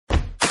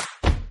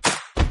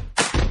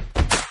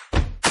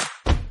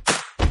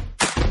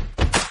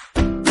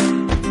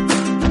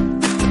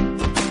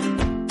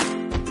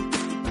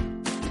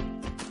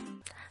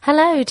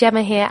Hello,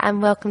 Gemma here,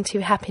 and welcome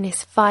to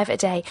Happiness 5 a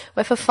Day,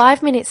 where for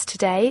 5 minutes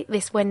today,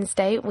 this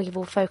Wednesday, we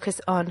will focus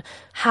on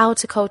how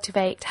to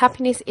cultivate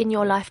happiness in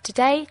your life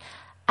today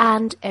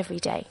and every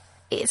day.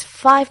 It's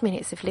 5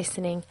 minutes of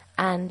listening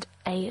and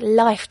a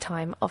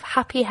lifetime of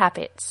happy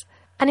habits.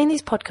 And in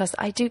this podcast,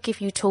 I do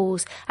give you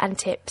tools and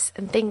tips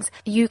and things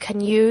you can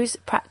use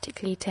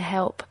practically to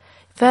help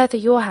further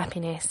your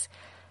happiness.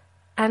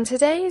 And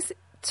today's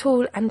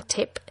tool and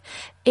tip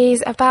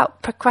is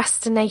about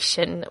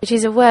procrastination, which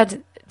is a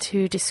word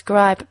to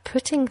describe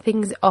putting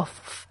things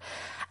off.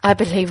 I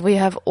believe we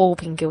have all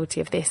been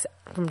guilty of this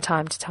from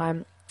time to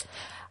time.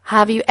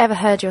 Have you ever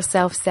heard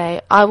yourself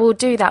say, I will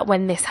do that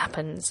when this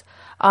happens.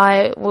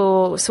 I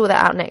will sort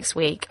that out next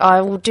week.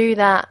 I will do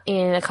that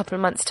in a couple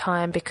of months'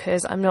 time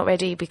because I'm not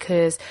ready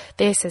because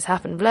this has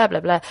happened, blah,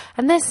 blah, blah.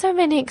 And there's so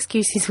many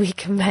excuses we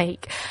can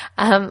make.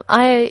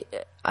 I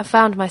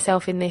found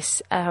myself in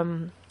this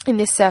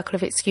circle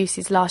of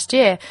excuses last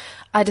year.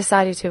 I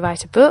decided to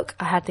write a book.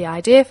 I had the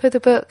idea for the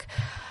book.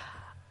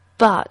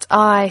 But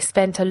I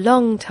spent a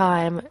long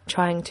time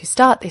trying to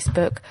start this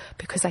book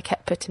because I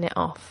kept putting it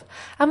off.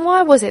 And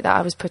why was it that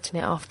I was putting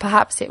it off?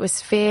 Perhaps it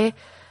was fear.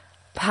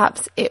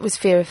 Perhaps it was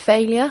fear of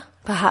failure.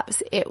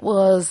 Perhaps it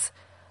was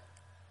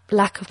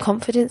lack of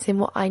confidence in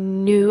what I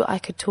knew I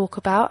could talk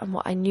about and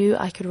what I knew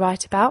I could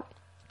write about.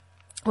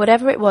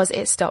 Whatever it was,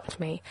 it stopped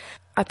me.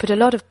 I put a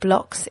lot of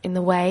blocks in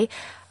the way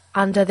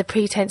under the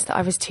pretense that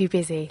I was too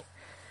busy.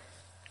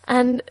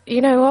 And you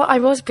know what? I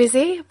was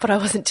busy, but I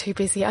wasn't too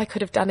busy. I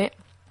could have done it.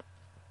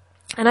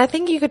 And I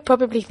think you could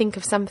probably think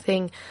of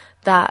something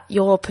that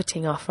you're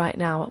putting off right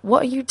now.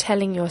 What are you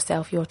telling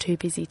yourself you're too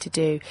busy to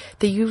do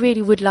that you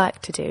really would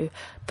like to do,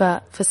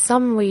 but for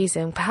some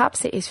reason,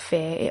 perhaps it is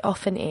fear, it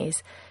often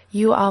is,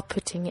 you are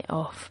putting it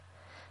off?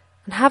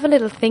 And have a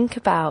little think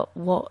about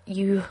what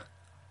you're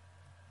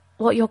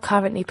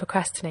currently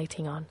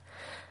procrastinating on.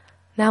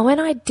 Now, when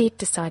I did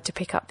decide to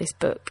pick up this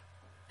book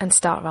and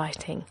start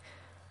writing,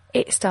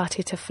 it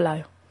started to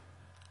flow.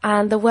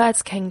 And the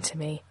words came to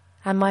me.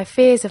 And my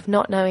fears of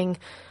not knowing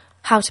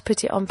how to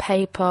put it on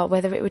paper,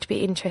 whether it would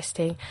be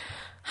interesting,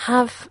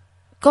 have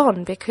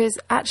gone because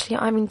actually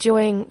I'm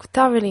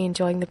thoroughly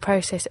enjoying the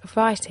process of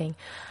writing.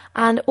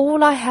 And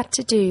all I had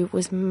to do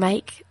was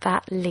make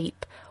that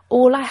leap.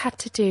 All I had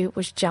to do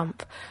was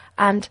jump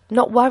and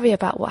not worry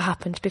about what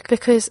happened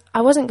because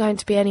I wasn't going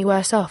to be any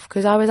worse off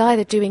because I was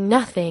either doing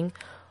nothing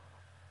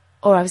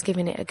or I was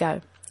giving it a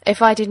go.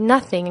 If I did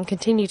nothing and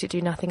continued to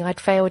do nothing, I'd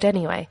failed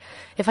anyway.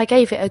 If I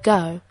gave it a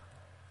go,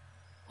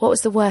 what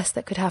was the worst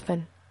that could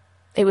happen?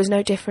 It was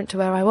no different to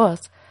where I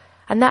was.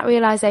 And that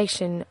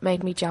realization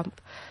made me jump.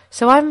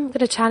 So I'm going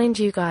to challenge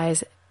you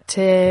guys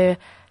to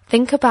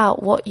think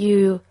about what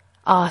you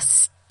are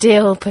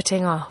still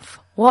putting off.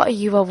 What are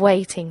you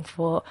waiting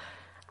for?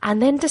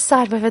 And then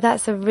decide whether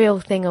that's a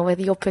real thing or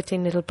whether you're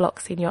putting little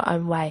blocks in your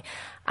own way.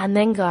 And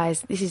then,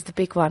 guys, this is the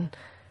big one.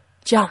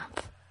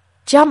 Jump.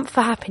 Jump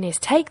for happiness.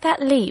 Take that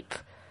leap.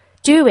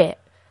 Do it.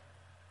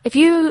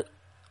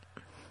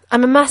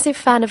 I'm a massive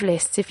fan of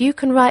lists. If you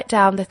can write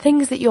down the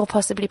things that you're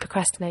possibly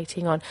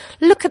procrastinating on,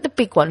 look at the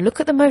big one, look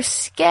at the most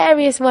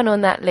scariest one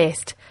on that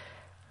list.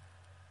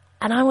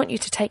 And I want you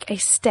to take a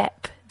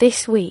step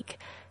this week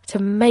to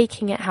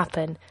making it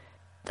happen.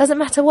 Doesn't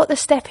matter what the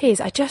step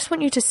is, I just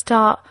want you to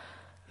start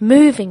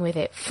moving with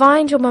it.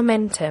 Find your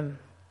momentum.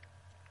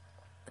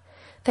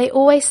 They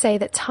always say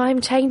that time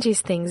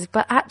changes things,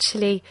 but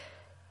actually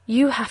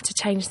you have to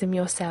change them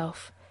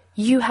yourself.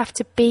 You have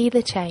to be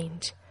the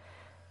change.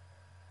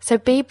 So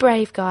be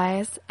brave,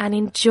 guys, and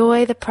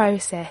enjoy the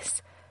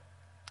process.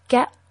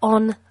 Get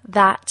on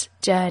that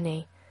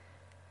journey.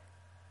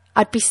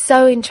 I'd be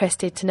so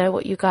interested to know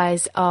what you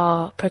guys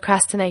are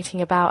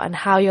procrastinating about and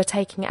how you're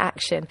taking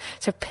action.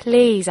 So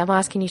please, I'm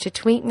asking you to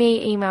tweet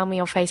me, email me,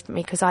 or Facebook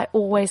me because I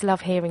always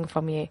love hearing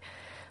from you.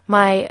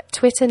 My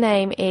Twitter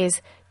name is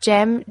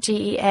Gem,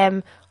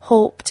 Gem,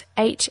 Haupt,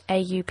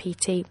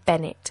 Haupt,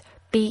 Bennett,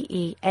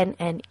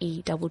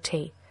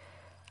 Bennet,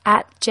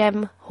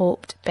 @Gem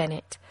Haupt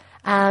Bennett.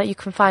 You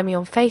can find me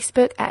on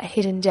Facebook at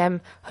Hidden Gem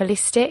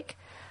Holistic,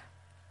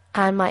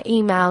 and my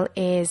email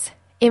is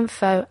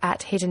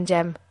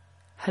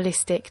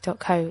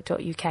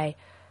info@hiddengemholistic.co.uk.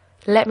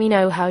 Let me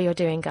know how you're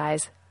doing,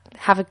 guys.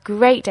 Have a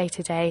great day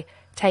today.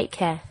 Take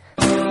care.